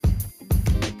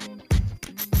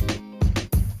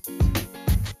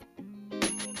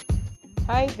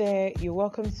Hi there, you're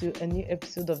welcome to a new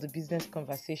episode of the Business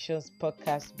Conversations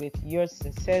podcast with yours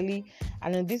sincerely.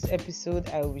 And in this episode,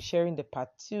 I will be sharing the part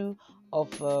two of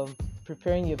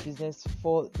preparing your business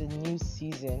for the new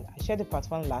season. I shared the part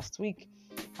one last week,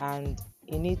 and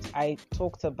in it, I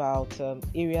talked about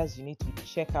areas you need to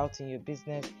check out in your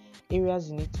business, areas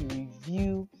you need to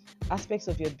review, aspects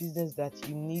of your business that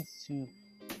you need to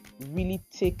really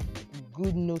take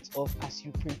good note of as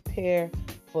you prepare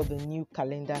for the new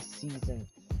calendar season.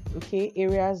 Okay,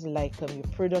 areas like your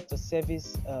product or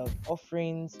service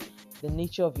offerings, the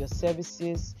nature of your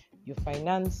services, your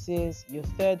finances, your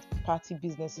third party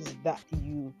businesses that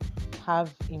you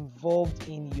have involved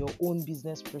in your own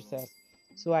business process.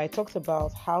 So, I talked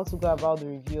about how to go about the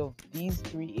review of these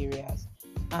three areas,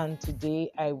 and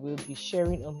today I will be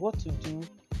sharing on what to do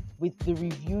with the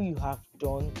review you have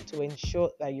done to ensure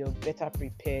that you're better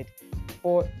prepared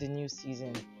for the new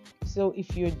season. So,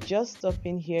 if you're just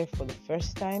stopping here for the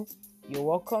first time, you're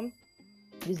welcome.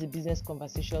 This is the Business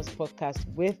Conversations podcast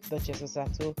with Duchess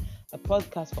Osato, a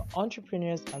podcast for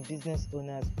entrepreneurs and business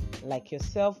owners like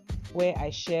yourself, where I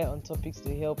share on topics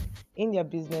to help in their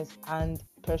business and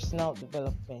personal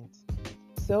development.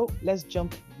 So, let's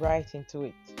jump right into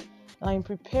it. Now, in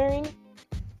preparing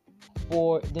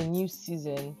for the new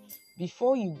season,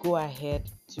 before you go ahead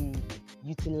to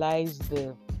utilize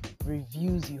the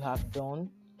reviews you have done,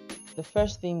 the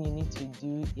first thing you need to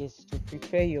do is to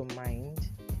prepare your mind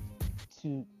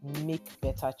to make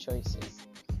better choices.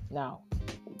 Now,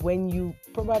 when you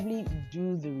probably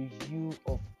do the review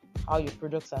of how your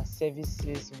products and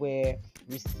services were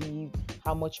received,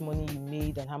 how much money you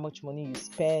made and how much money you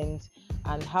spent,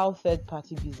 and how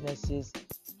third-party businesses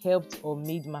helped or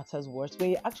made matters worse,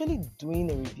 when you're actually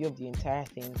doing a review of the entire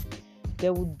thing,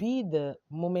 there would be the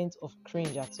moment of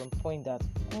cringe at some point that,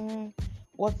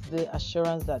 what's the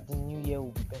assurance that the new year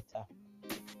will be better?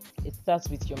 It starts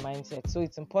with your mindset. So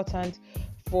it's important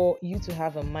for you to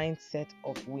have a mindset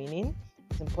of winning.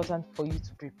 It's important for you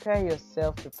to prepare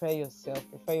prepare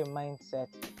your mindset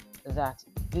that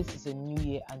this is a new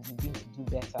year and you're going to do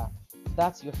better.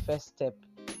 That's your first step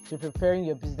to preparing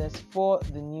your business for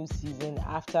the new season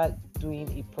after doing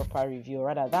a proper review.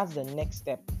 Rather, that's the next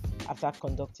step after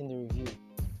conducting the review.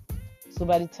 So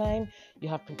by the time you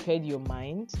have prepared your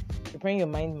mind, preparing your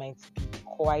mind might be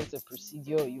quite a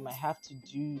procedure. You might have to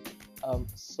do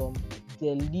some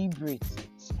deliberate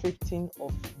scripting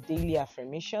of daily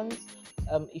affirmations.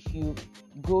 If you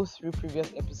go through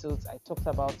previous episodes, I talked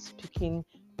about speaking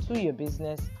to your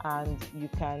business, and you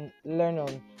can learn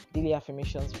on daily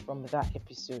affirmations from that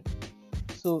episode.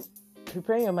 So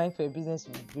preparing your mind for your business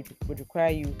would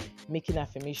require you making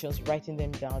affirmations, writing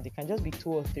them down. They can just be 2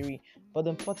 or 3, but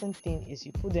the important thing is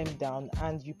you put them down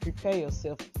and you prepare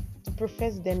yourself to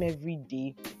profess them every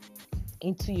day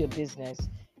into your business,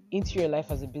 into your life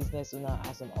as a business owner,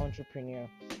 as an entrepreneur,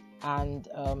 and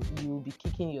you will be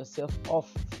kicking yourself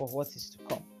off for what is to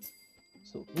come.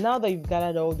 So now that you've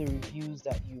gathered all the reviews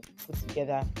that you've put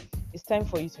together, it's time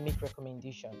for you to make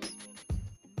recommendations.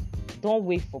 Don't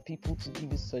wait for people to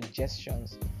give you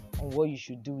suggestions on what you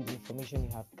should do with the information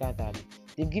you have gathered.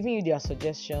 They've given you their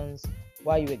suggestions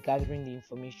while you were gathering the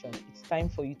information. It's time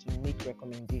for you to make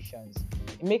recommendations.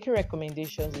 In making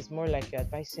recommendations, it's more like you're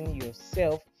advising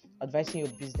yourself, advising your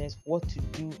business what to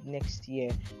do next year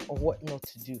or what not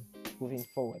to do moving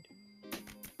forward.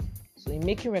 So in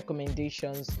making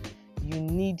recommendations, you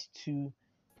need to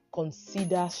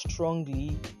consider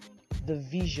strongly the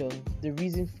vision, the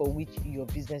reason for which your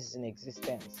business is in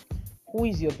existence. Who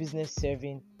is your business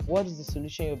serving? What is the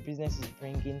solution your business is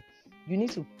bringing? You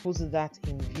need to put that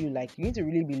in view. Like, you need to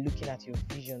really be looking at your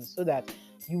vision so that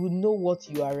you will know what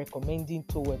you are recommending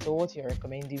towards or what you're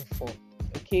recommending for.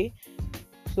 Okay?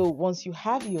 So once you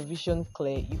have your vision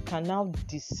clear, you can now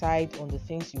decide on the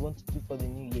things you want to do for the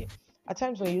new year. At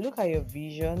times when you look at your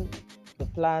vision, the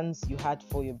plans you had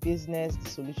for your business, the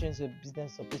solutions your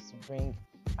business is supposed to bring,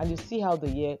 and you see how the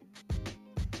year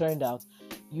turned out,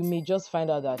 you may just find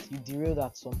out that you derailed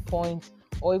at some point,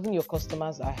 or even your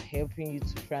customers are helping you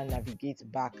to try and navigate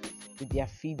back with their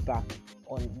feedback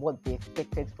on what they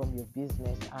expected from your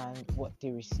business and what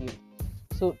they received.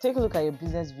 So take a look at your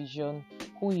business vision,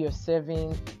 who you're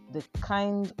serving, the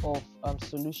kind of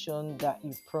solution that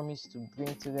you promised to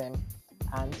bring to them,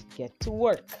 and get to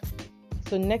work.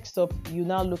 So next up, you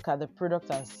now look at the product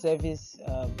and service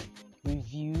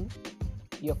review.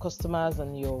 Your customers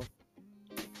and your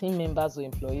team members or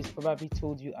employees probably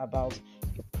told you about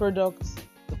your products,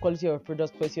 the quality of your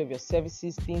products, quality of your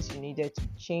services, things you needed to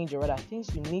change, or rather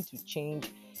things you need to change,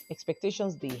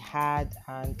 expectations they had,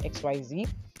 and XYZ.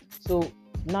 So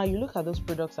Now you look at those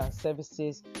products and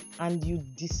services and you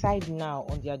decide now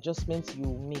on the adjustments you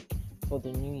will make for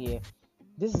the new year.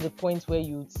 This is the point where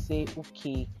you would say,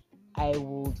 okay, I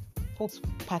would put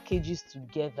packages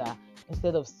together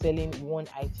instead of selling one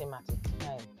item at a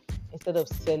time. Instead of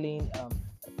selling a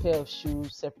pair of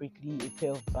shoes separately, a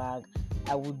pair of bag,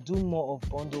 I would do more of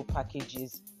bundle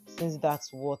packages since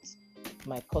that's what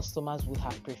my customers would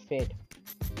have preferred.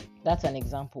 That's an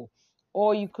example.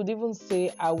 Or you could even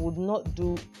say, I would not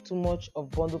do too much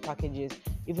of bundle packages.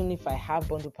 Even if I have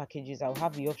bundle packages, I'll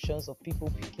have the options of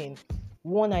people picking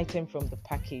one item from the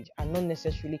package and not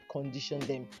necessarily condition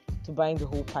them to buying the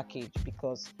whole package,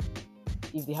 because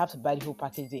if they have to buy the whole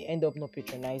package, they end up not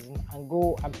patronizing and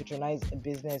go and patronize a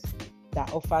business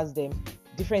that offers them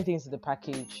different things in the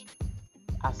package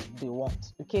as they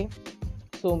want. Okay,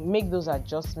 so make those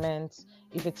adjustments.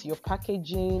 If it's your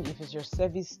packaging, if it's your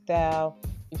service style,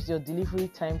 if it's your delivery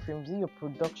time frame, if it's your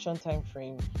production time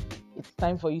frame, it's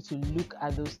time for you to look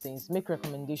at those things, make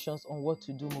recommendations on what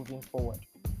to do moving forward.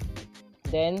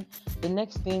 Then the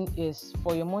next thing is,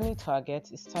 for your money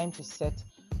targets, it's time to set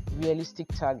realistic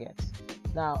targets.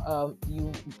 Now,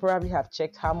 you probably have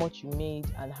checked how much you made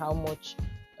and how much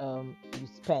you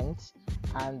spent,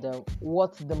 and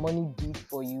what the money did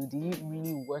for you. Did it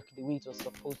really work the way it was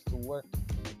supposed to work?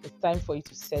 It's time for you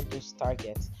to set those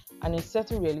targets. And in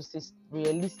setting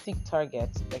realistic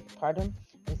targets,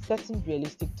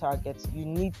 you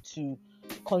need to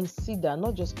consider,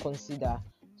 not just consider,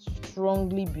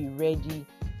 strongly be ready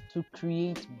to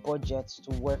create budgets to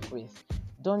work with.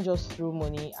 Don't just throw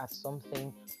money at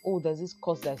something. Oh, there's this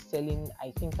course that's selling,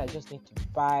 I think I just need to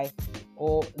buy.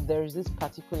 Or there's this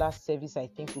particular service I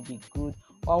think will be good.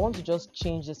 Or I want to just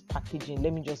change this packaging,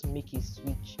 let me just make a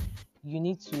switch. You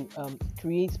need to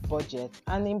create budget.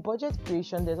 And in budget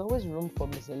creation, there's always room for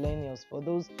miscellaneous, for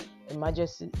those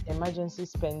emergency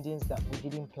spendings that we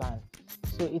didn't plan.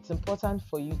 So it's important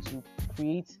for you to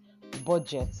create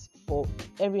budgets for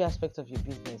every aspect of your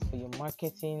business, for your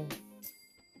marketing,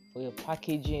 for your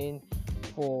packaging,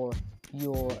 for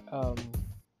your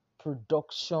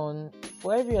production,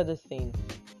 for every other thing,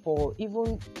 for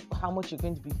even how much you're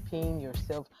going to be paying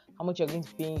yourself, how much you're going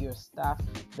to be paying your staff,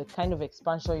 the kind of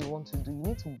expansion you want to do. You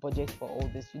need to budget for all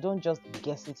this. You don't just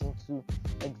guess it into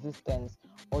existence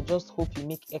or just hope you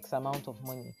make X amount of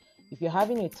money. If you're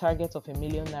having a target of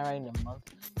 ₦1,000,000 in a month,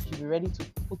 you should be ready to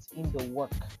put in the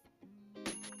work.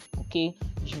 Okay,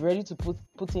 you should be ready to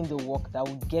put in the work that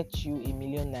will get you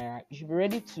 ₦1,000,000. You should be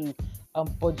ready to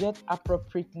budget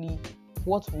appropriately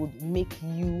what would make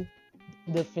you,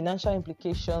 the financial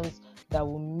implications that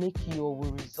will make you or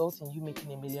will result in you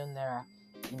making ₦1,000,000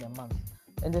 in a month.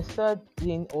 And the third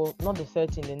thing, or not the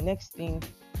third thing, the next thing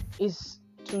is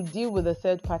to deal with the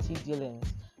third-party dealings.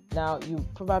 Now, you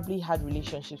probably had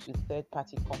relationships with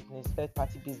third-party companies,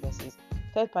 third-party businesses,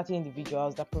 third-party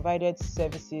individuals that provided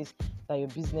services that your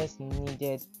business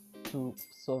needed to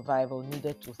survive or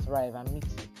needed to thrive and meet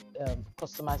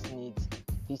customers' needs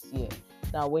this year.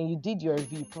 Now, when you did your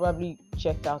review, you probably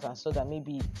checked out and saw that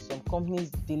maybe some companies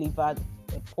delivered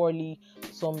poorly,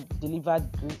 some delivered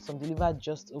great, some delivered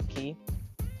just okay.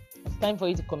 It's time for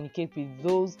you to communicate with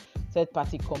those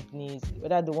third-party companies,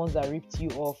 whether the ones that ripped you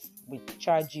off with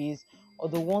charges or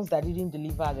the ones that didn't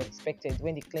deliver as expected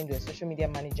when they claimed they were social media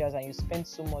managers and you spent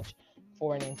so much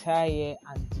for an entire year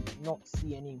and did not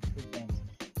see any improvement.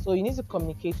 So you need to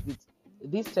communicate with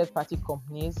these third-party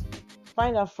companies,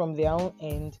 find out from their own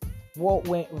end what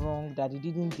went wrong that they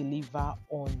didn't deliver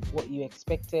on what you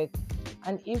expected.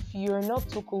 And if you're not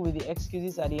too cool with the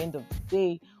excuses at the end of the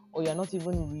day, or you're not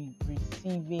even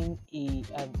receiving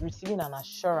an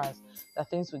assurance that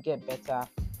things will get better,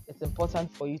 it's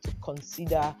important for you to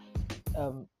consider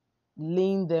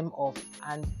laying them off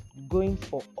and going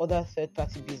for other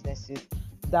third-party businesses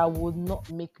that would not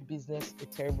make business a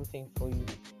terrible thing for you.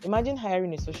 Imagine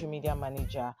hiring a social media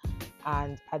manager,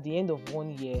 and at the end of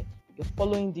 1 year, your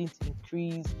following didn't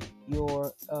increase,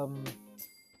 your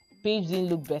page didn't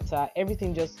look better,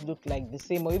 everything just looked like the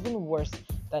same or even worse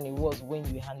than it was when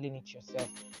you were handling it yourself.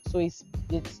 So it's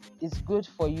good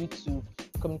for you to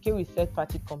communicate with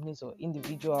third-party companies or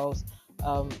individuals,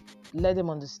 let them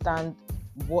understand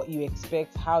what you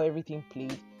expect, how everything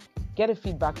played, get a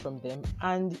feedback from them,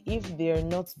 and if they're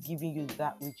not giving you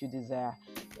that which you desire,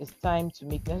 it's time to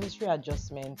make necessary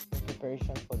adjustments in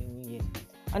preparation for the new year.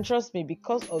 And trust me,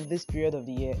 because of this period of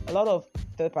the year, a lot of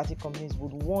third-party companies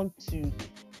would want to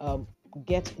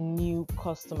get new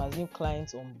customers, new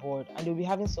clients on board, and they'll be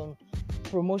having some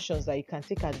promotions that you can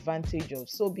take advantage of.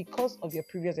 So because of your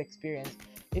previous experience,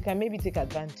 you can maybe take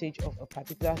advantage of a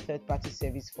particular third-party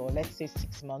service for, let's say,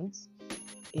 6 months,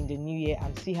 in the new year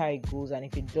and see how it goes. And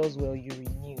if it does well, you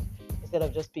renew instead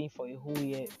of just paying for a whole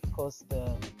year because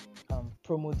the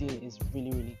promo deal is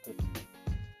really, really good.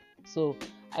 So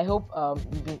I hope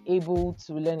you've been able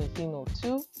to learn a thing or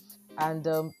two and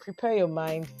prepare your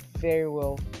mind very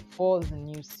well for the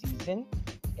new season.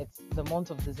 It's the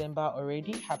month of December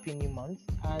already. Happy new month.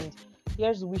 And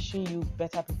here's wishing you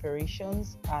better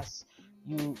preparations as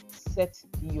you set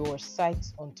your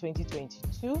sights on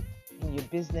 2022 in your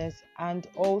business, and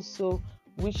also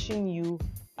wishing you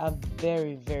a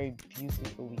very, very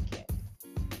beautiful weekend.